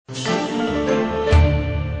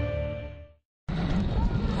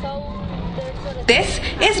This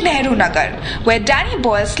is Nehru Nagar, where Danny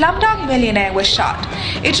Boyle's Slumdog Millionaire was shot.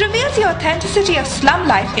 It reveals the authenticity of slum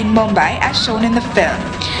life in Mumbai as shown in the film.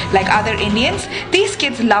 Like other Indians, these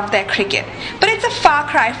kids love their cricket, but it's a far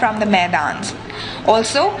cry from the Maidans.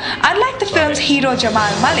 Also, unlike the film's hero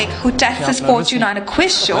Jamaal Malik, who tests his fortune on a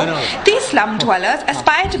quiz show, these slum dwellers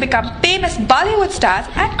aspire to become famous Bollywood stars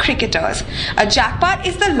and cricketers. A jackpot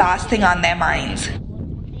is the last thing on their minds.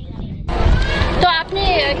 तो आपने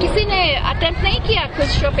किसी ने attempt नहीं किया quiz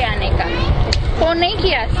show पे आने का? Phone नहीं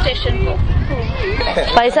किया स्टेशन को?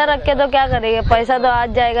 पैसा रख के तो क्या करेंगे? पैसा तो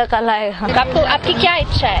आज जाएगा कल आएगा। आपकी क्या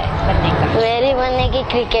इच्छा है बनने का? मेरी बनने की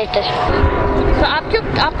क्रिकेटर। तो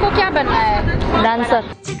आपको क्या बनना है? Dancer.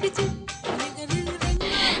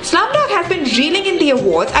 Slumdog has been reeling in the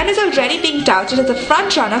awards and is already being touted as a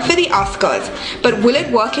front-runner for the Oscars. But will it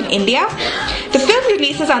work in India? The film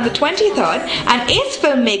releases on the 23rd, and ace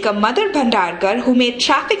filmmaker Madhur Bhandarkar, who made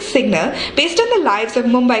Traffic Signal based on the lives of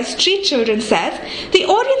Mumbai street children, says the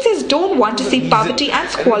audiences don't want to see poverty and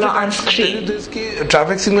squalor on screen.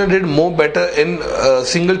 Traffic Signal did more better in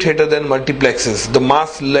single theatre than multiplexes. The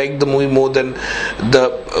mass liked the movie more than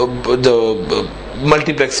the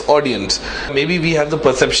multiplex audience. Maybe we have the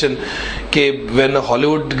perception that when a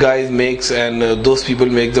Hollywood guy makes and those people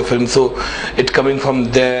make the film, so it's coming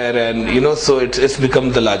from there, and so it's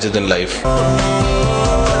become the larger than life.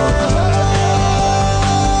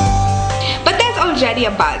 But there's already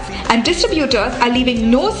a buzz, and distributors are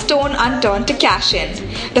leaving no stone unturned to cash in.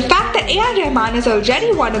 The fact that A.R. Rahman has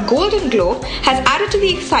already won a Golden Globe has added to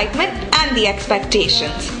the excitement and the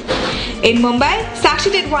expectations. In Mumbai,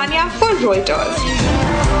 Sakshi Didwania for Reuters.